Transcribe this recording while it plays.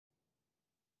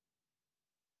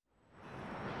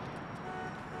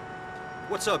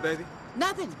What's up, baby?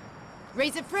 Nothing.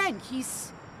 Ray's a friend.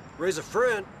 He's... Ray's a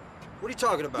friend? What are you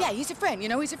talking about? Yeah, he's a friend. You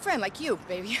know, he's a friend like you,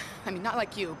 baby. I mean, not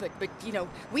like you, but you know,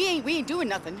 we ain't doing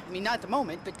nothing. I mean, not at the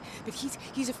moment, but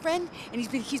he's a friend, and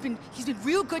he's been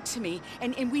real good to me,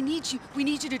 and we need you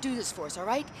to do this for us, all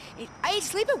right? I ain't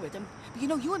sleeping with him, but you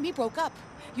know, you and me broke up.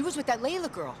 You was with that Layla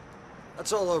girl.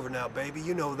 That's all over now, baby.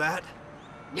 You know that.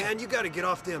 Man, you gotta get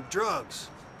off them drugs.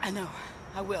 I know.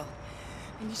 I will.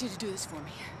 I need you to do this for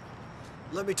me.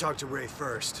 Let me talk to Ray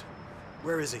first.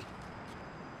 Where is he?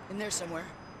 In there somewhere.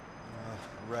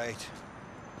 Right.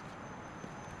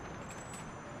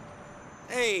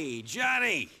 Hey,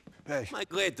 Johnny! Hey. Am I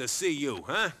glad to see you,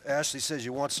 huh? Ashley says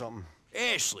you want something.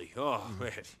 Ashley, oh,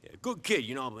 man. Yeah, good kid,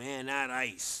 you know, man, not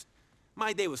ice.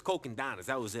 My day was coke and donuts,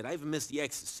 that was it. I even missed the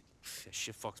ecstasy. That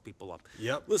shit fucks people up.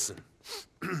 Yep. Listen,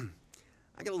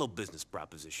 I got a little business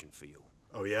proposition for you.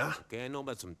 Oh, yeah? Okay, I know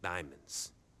about some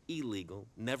diamonds. Illegal,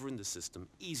 never in the system,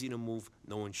 easy to move,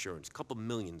 no insurance. Couple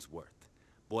millions worth.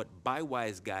 Bought by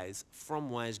wise guys, from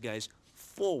wise guys,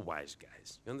 for wise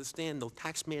guys. You understand? No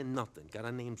taxman, nothing. Got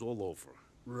our names all over them.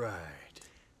 Right.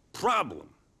 Problem.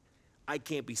 I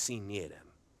can't be seen near them.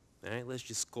 All right, let's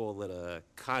just call it a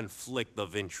conflict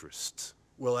of interest.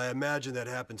 Well, I imagine that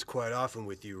happens quite often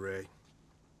with you, Ray.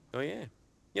 Oh, yeah?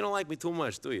 You don't like me too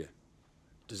much, do you?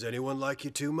 Does anyone like you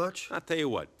too much? I'll tell you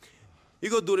what. You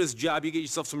go do this job, you get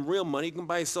yourself some real money, you can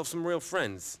buy yourself some real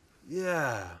friends.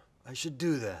 Yeah, I should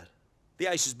do that. The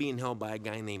ice is being held by a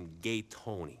guy named Gay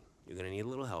Tony. You're gonna need a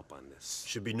little help on this.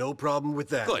 Should be no problem with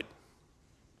that. Good.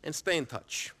 And stay in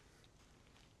touch.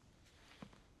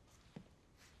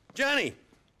 Johnny!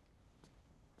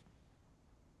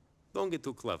 Don't get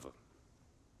too clever.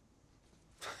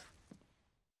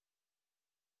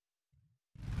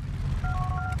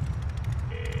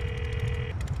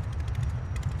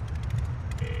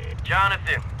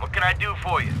 Jonathan, what can I do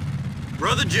for you?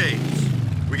 Brother James,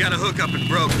 we got a hookup in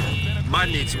Broken. Might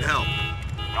need some help.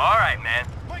 All right, man.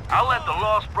 I'll let the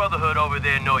Lost Brotherhood over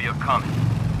there know you're coming.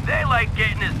 They like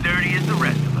getting as dirty as the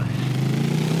rest of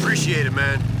us. Appreciate it,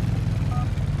 man.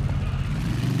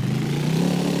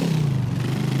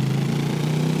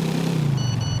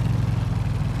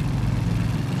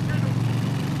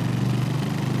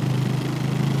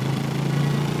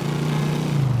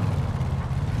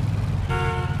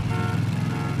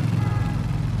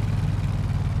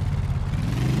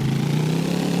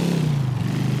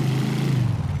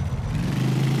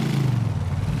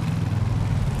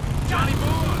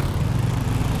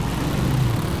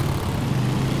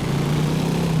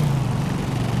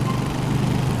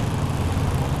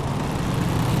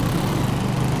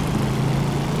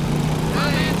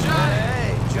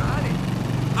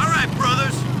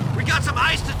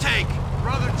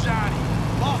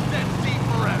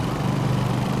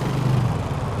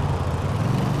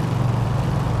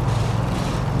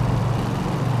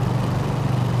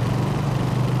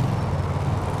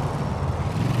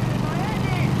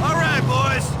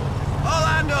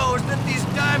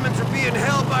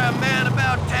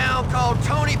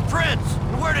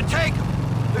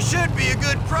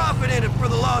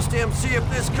 See if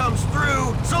this comes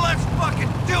through, so let's fucking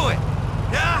do it!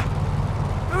 Yeah?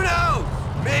 Who knows?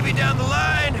 Maybe down the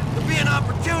line, there'll be an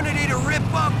opportunity to rip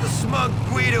off the smug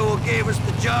Guido who gave us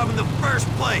the job in the first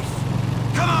place.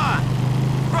 Come on!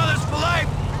 Brothers for life,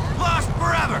 lost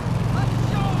forever!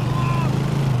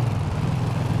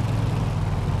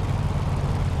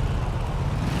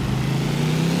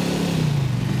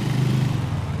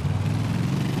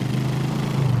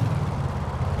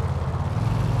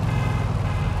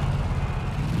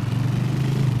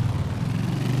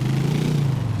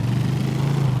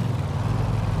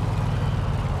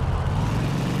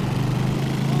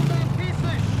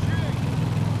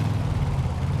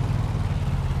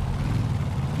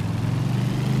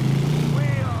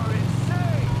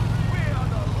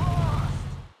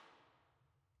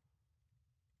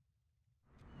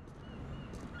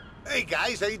 Hey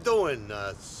guys, how you doing?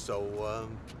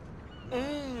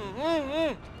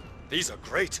 These are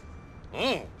great.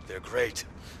 They're great.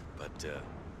 But,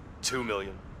 2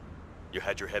 million. You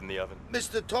had your head in the oven?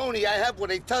 Mr. Tony, I have what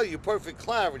they tell you, perfect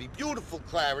clarity, beautiful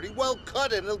clarity, well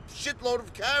cut and a shitload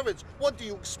of carrots. What do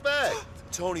you expect?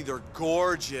 Tony, they're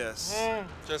gorgeous.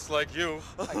 Just like you.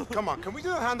 Hey, come on, can we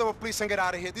do a handover, please, and get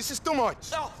out of here? This is too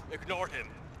much. No, ignore him.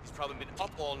 He's probably been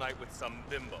up all night with some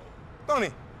bimbo.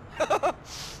 Tony.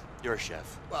 You're a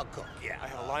chef. Well, cook, yeah. I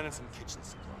have a line on some kitchen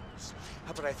supplies.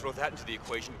 How about I throw that into the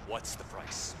equation? What's the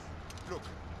price? Look,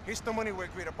 here's the money we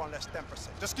agreed upon, less 10%.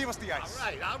 Just give us the ice.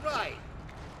 All right.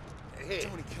 Here.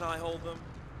 Tony, can I hold them?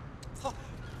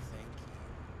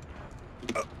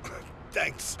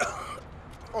 Thanks.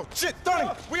 Oh, shit, Tony,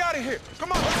 we out of here.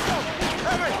 Come on, let's go.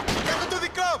 Hey, man, get to the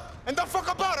club and don't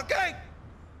fuck about, okay?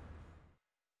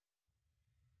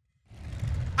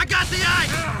 I got the ice!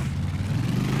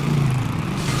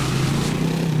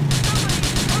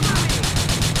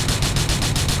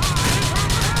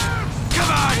 Come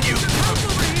on, you! Come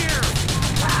over here!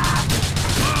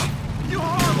 You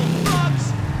horrible thugs!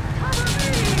 Cover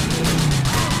me!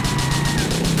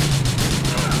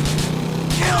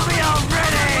 Kill me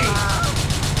already!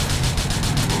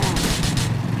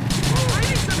 I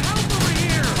need some help over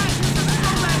here!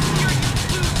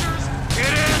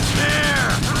 It is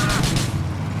here!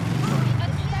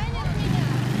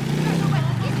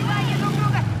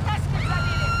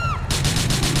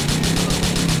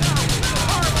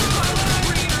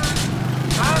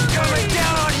 I'm coming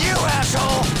down on you,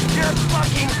 asshole! You're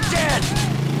fucking dead!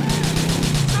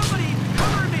 Somebody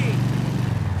cover me!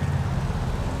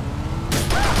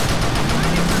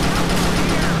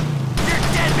 You're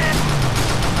dead, man!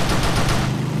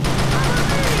 Cover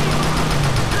me!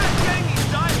 You're getting these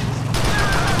diamonds!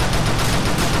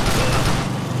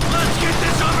 Let's get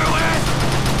this over with!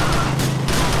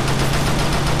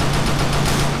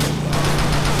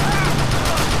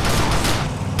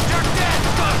 You're dead,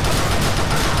 fuck!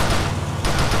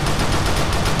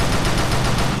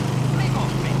 Leave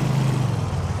off me!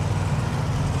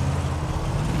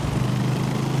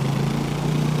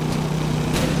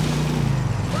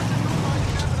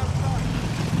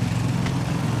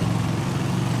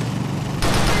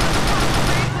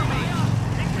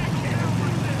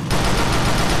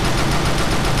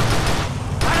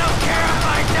 I don't care if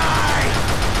I die!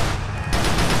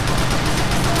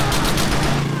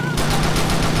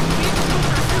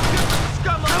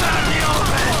 Come out in the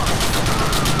open!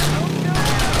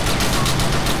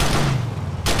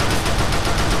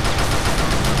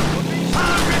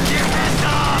 I'll rip your heads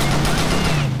off!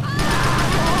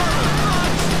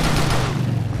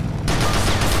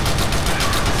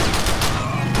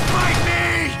 Fight me!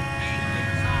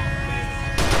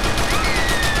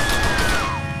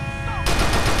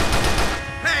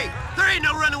 Hey, there ain't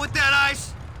no running with that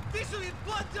ice! These are your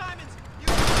blood diamonds!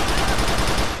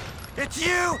 It's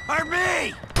you or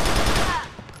me!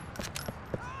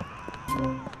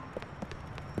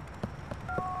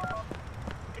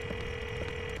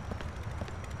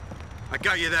 I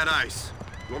got you that ice.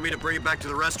 You want me to bring it back to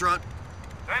the restaurant?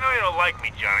 I know you don't like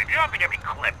me, Johnny, but you don't have to get me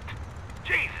clipped.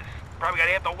 Jesus, probably got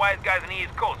half the wise guys in the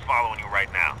East Coast following you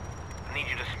right now. I need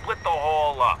you to split the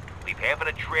haul up. Leave half in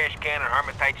a trash can on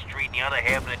Hermitite Street and the other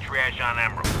half in the trash on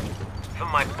Emerald. Some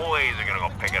of my boys are gonna go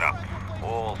pick it up.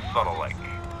 All subtle like.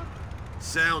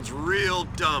 Sounds real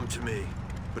dumb to me.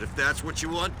 But if that's what you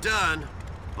want done,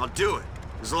 I'll do it.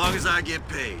 As long as I get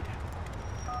paid.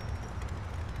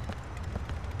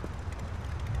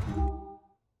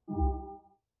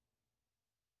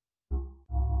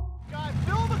 Guys,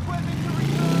 build equipment to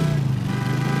return.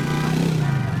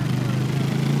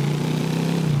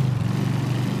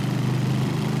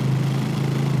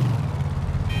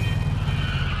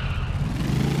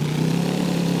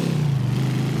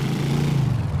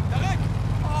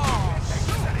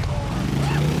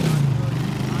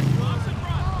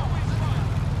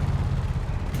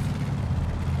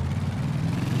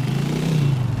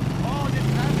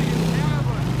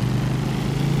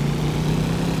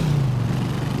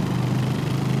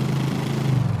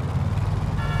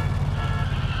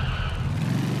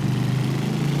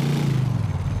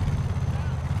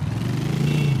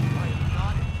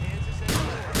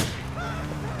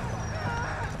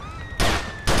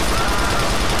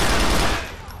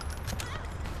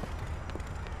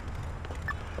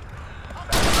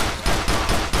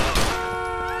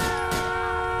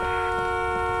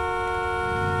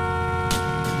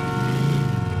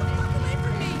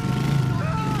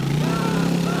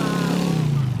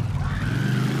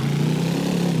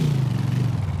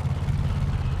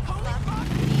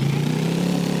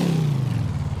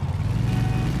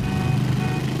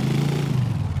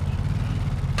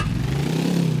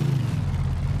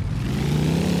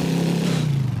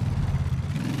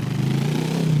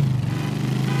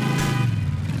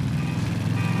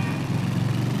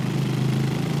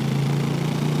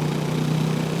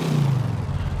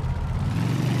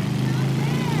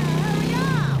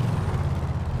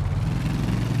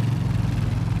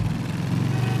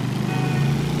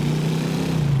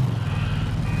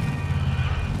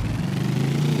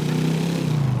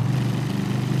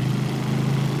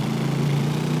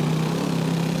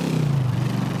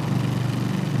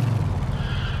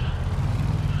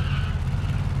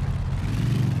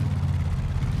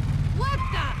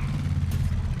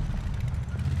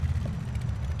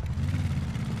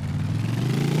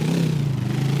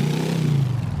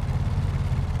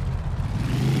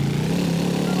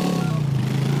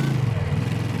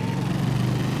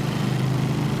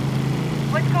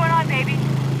 What's going on, baby?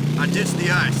 I ditched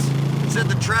the ice. Sent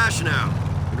the trash now.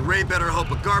 And Ray better hope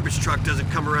a garbage truck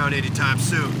doesn't come around anytime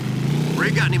soon.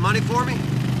 Ray got any money for me?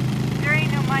 There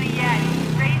ain't no money yet.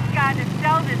 Ray's got to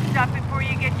sell this stuff before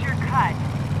you get your cut.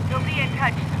 He'll be in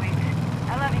touch, sweet.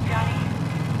 I love you,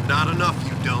 Johnny. Not enough